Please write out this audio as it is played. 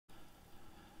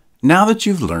Now that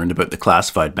you've learned about the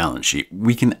classified balance sheet,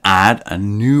 we can add a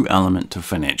new element to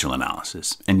financial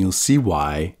analysis, and you'll see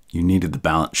why you needed the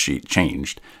balance sheet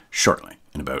changed shortly,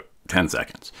 in about 10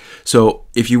 seconds. So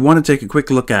if you want to take a quick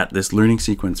look at this learning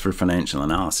sequence for financial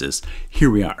analysis,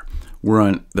 here we are. We're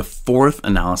on the 4th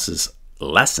analysis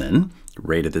lesson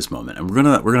right at this moment, and we're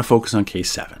gonna focus on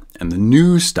case 7. And the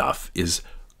new stuff is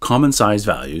common size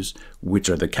values, which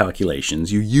are the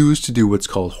calculations you use to do what's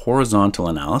called horizontal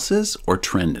analysis or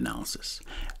trend analysis.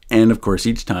 And of course,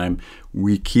 each time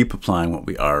we keep applying what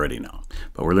we already know,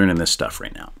 but we're learning this stuff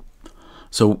right now.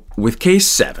 So with case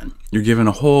 7, you're given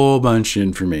a whole bunch of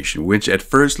information, which at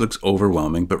first looks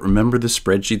overwhelming, but remember the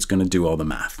spreadsheet's going to do all the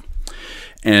math.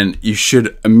 And you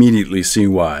should immediately see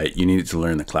why you needed to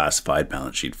learn the classified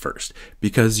balance sheet first,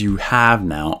 because you have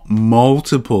now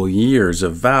multiple years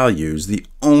of values. The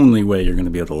only way you're going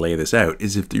to be able to lay this out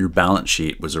is if your balance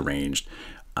sheet was arranged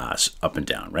up and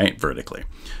down, right? Vertically.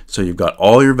 So you've got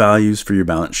all your values for your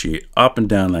balance sheet up and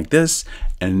down like this,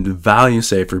 and the value,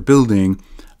 say, for building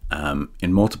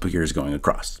in multiple years going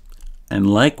across. And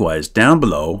likewise, down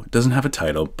below, it doesn't have a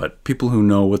title, but people who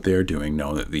know what they're doing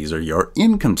know that these are your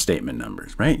income statement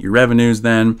numbers, right? Your revenues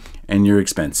then, and your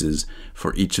expenses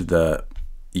for each of the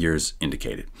years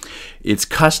indicated. It's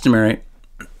customary,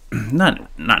 not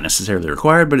necessarily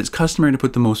required, but it's customary to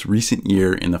put the most recent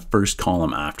year in the first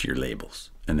column after your labels,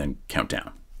 and then count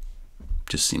down.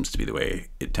 Just seems to be the way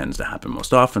it tends to happen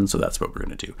most often, so that's what we're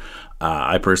going to do.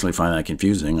 I personally find that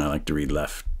confusing. I like to read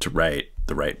left to right,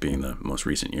 the right being the most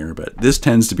recent year, but this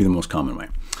tends to be the most common way.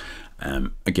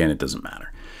 Again, it doesn't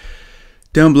matter.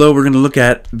 Down below, we're going to look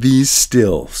at these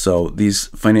still. So these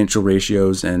financial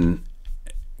ratios, and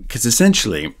because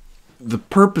essentially the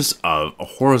purpose of a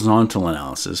horizontal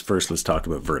analysis, first let's talk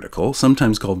about vertical,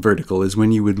 sometimes called vertical, is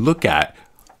when you would look at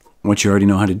what you already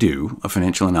know how to do, a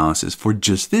financial analysis for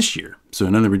just this year. So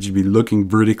in other words, you'd be looking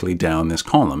vertically down this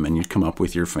column and you'd come up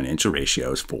with your financial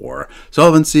ratios for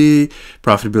solvency,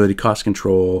 profitability, cost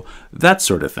control, that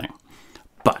sort of thing.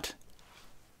 But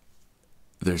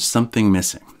there's something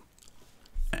missing.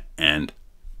 And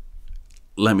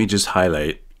let me just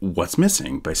highlight what's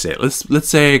missing by saying, let's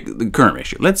say the current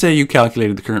ratio. Let's say you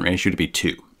calculated the current ratio to be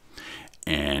 2.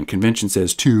 And convention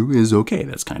says 2 is okay.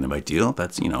 That's kind of ideal.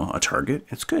 That's, you know, a target.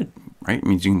 It's good, right? It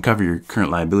means you can cover your current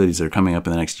liabilities that are coming up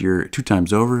in the next year 2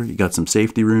 times over. You got some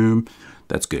safety room.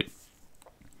 That's good,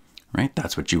 right?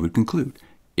 That's what you would conclude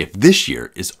if this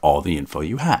year is all the info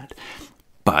you had.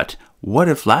 But what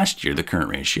if last year the current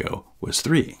ratio was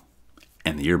 3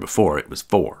 and the year before it was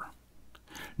 4?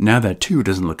 Now that 2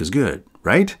 doesn't look as good,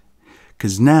 right?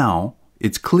 Because now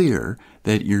it's clear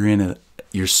that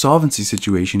your solvency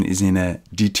situation is in a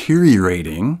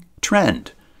deteriorating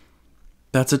trend.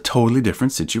 That's a totally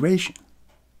different situation.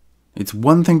 It's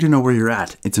one thing to know where you're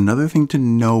at. It's another thing to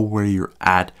know where you're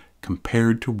at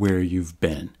compared to where you've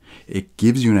been. It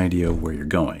gives you an idea of where you're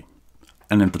going.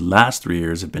 And if the last 3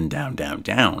 years have been down, down,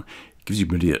 down, it gives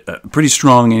you a pretty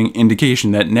strong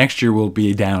indication that next year will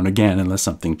be down again unless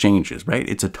something changes, right?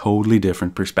 It's a totally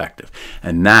different perspective.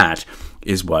 And that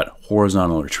is what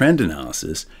horizontal or trend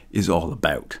analysis is all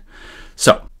about.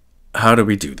 So how do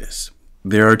we do this?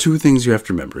 There are 2 things you have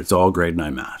to remember. It's all grade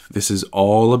 9 math. This is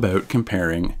all about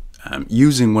comparing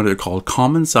using what are called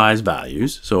common size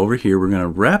values. So over here, we're going to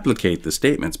replicate the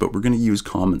statements, but we're going to use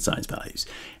common size values.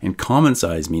 And common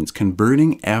size means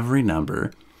converting every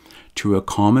number to a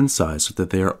common size so that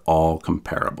they are all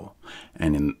comparable.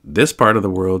 And in this part of the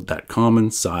world, that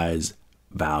common size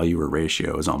value or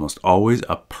ratio is almost always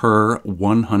a per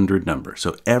 100 number.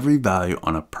 So every value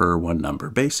on a per 1 number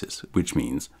basis, which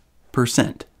means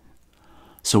percent.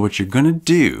 So what you're going to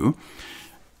do,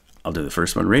 I'll do the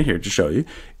first one right here to show you,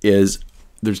 is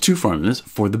there's 2 formulas.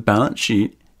 For the balance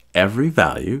sheet, every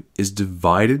value is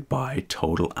divided by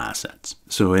total assets.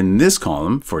 So in this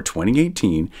column for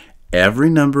 2018, every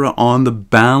number on the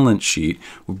balance sheet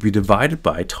would be divided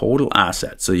by total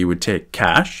assets. So you would take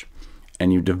cash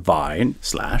and you divide,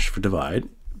 slash for divide,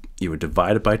 you would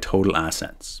divide it by total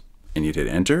assets. And you'd hit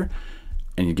enter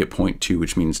and you get 0.2,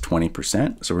 which means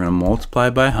 20%. So we're going to multiply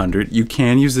by 100. You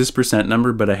can use this percent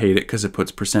number, but I hate it because it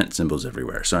puts percent symbols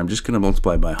everywhere. So I'm just going to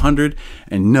multiply by 100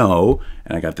 and know,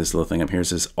 and I got this little thing up here, it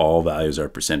says all values are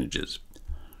percentages,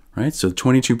 right? So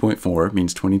 22.4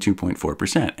 means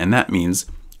 22.4%. And that means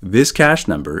this cash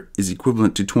number is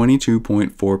equivalent to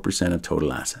 22.4% of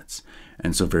total assets.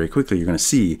 And so very quickly, you're going to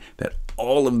see that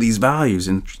all of these values,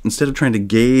 instead of trying to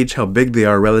gauge how big they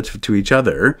are relative to each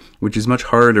other, which is much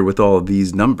harder with all of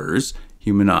these numbers,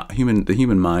 the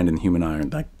human mind and the human eye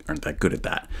aren't that good at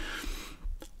that.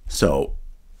 So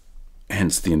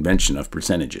hence the invention of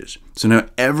percentages. So now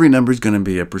every number is going to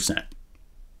be a percent.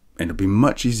 And it'll be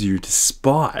much easier to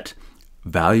spot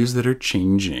values that are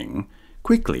changing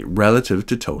quickly relative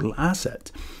to total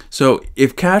assets. So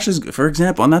if cash is, for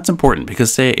example, and that's important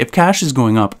because say if cash is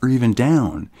going up or even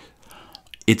down,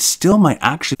 it still might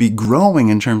actually be growing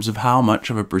in terms of how much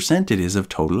of a percent it is of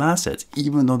total assets,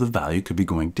 even though the value could be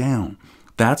going down.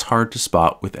 That's hard to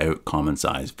spot without common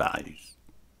size values.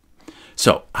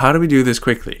 So how do we do this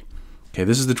quickly? Okay,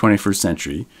 this is the 21st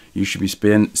century. You should be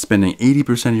spending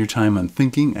 80% of your time on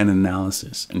thinking and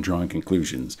analysis and drawing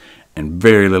conclusions and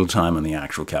very little time on the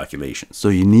actual calculations. So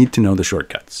you need to know the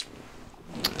shortcuts.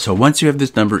 So once you have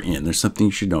this number in, there's something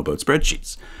you should know about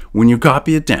spreadsheets. When you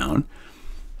copy it down,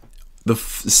 the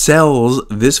cells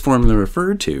this formula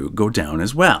referred to go down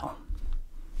as well.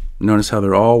 Notice how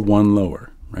they're all one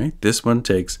lower, right? This one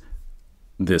takes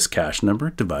this cash number,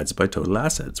 divides it by total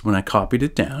assets. When I copied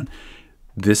it down,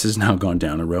 this has now gone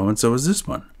down a row, and so is this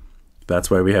one. That's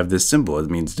why we have this symbol.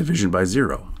 It means division by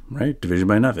zero, right? Division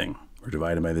by nothing, or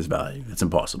divided by this value. That's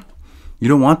impossible. You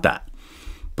don't want that.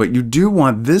 But you do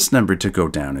want this number to go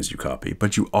down as you copy,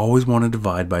 but you always want to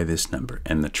divide by this number.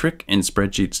 And the trick in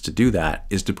spreadsheets to do that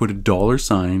is to put a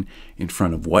 $sign in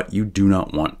front of what you do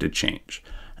not want to change.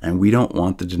 And we don't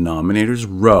want the denominator's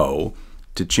row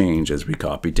to change as we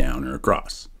copy down or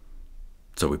across.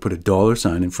 So we put a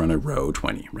 $sign in front of row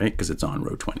 20, right? Because it's on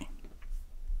row 20.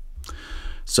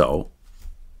 So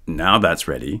now that's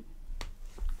ready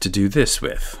to do this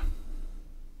with.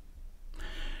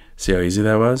 See how easy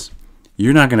that was?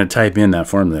 You're not going to type in that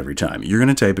formula every time. You're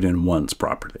going to type it in once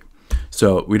properly.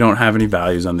 So we don't have any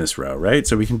values on this row, right?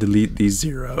 So we can delete these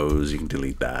zeros. You can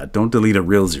delete that. Don't delete a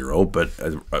real zero, but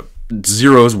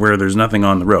zeros where there's nothing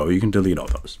on the row, you can delete all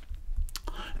those.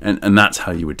 And that's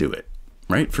how you would do it,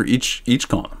 right? For each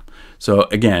column. So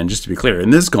again, just to be clear,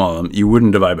 in this column, you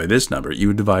wouldn't divide by this number. You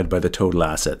would divide by the total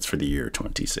assets for the year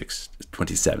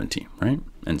 2017, right?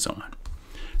 And so on.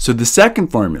 So the second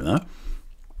formula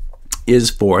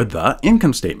is for the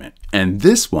income statement. And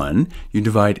this one, you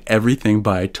divide everything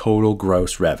by total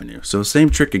gross revenue. So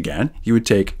same trick again. You would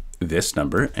take this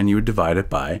number and you would divide it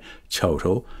by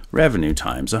total revenue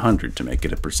times 100 to make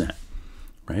it a percent,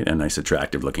 right? A nice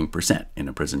attractive looking percent in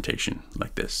a presentation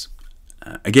like this.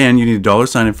 Again, you need a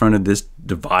 $sign in front of this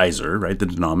divisor, right? The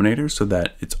denominator, so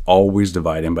that it's always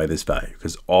dividing by this value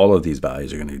because all of these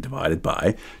values are going to be divided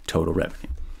by total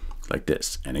revenue. Like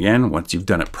this. And again, once you've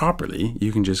done it properly,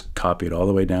 you can just copy it all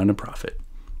the way down to profit.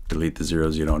 Delete the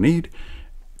zeros you don't need,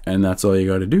 and that's all you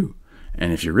got to do.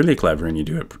 And if you're really clever and you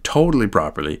do it totally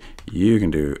properly, you can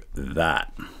do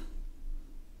that.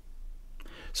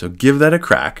 So give that a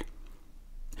crack,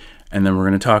 and then we're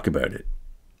going to talk about it,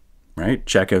 right?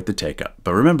 Check out the take-up.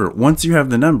 But remember, once you have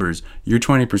the numbers, you're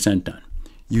 20% done.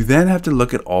 You then have to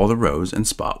look at all the rows and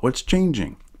spot what's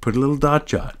changing. Put a little dot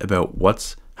jot about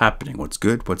what's happening, what's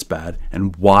good, what's bad,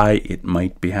 and why it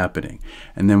might be happening.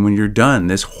 And then when you're done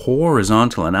this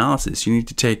horizontal analysis, you need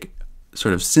to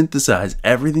sort of synthesize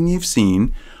everything you've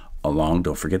seen along,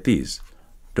 don't forget these.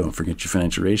 Don't forget your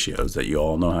financial ratios that you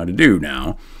all know how to do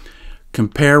now.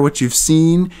 Compare what you've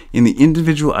seen in the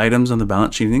individual items on the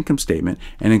balance sheet and income statement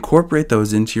and incorporate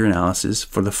those into your analysis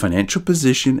for the financial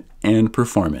position and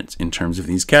performance in terms of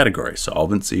these categories: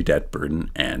 solvency, debt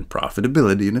burden, and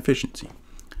profitability and efficiency.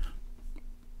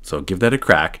 So give that a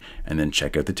crack and then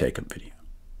check out the take-up video.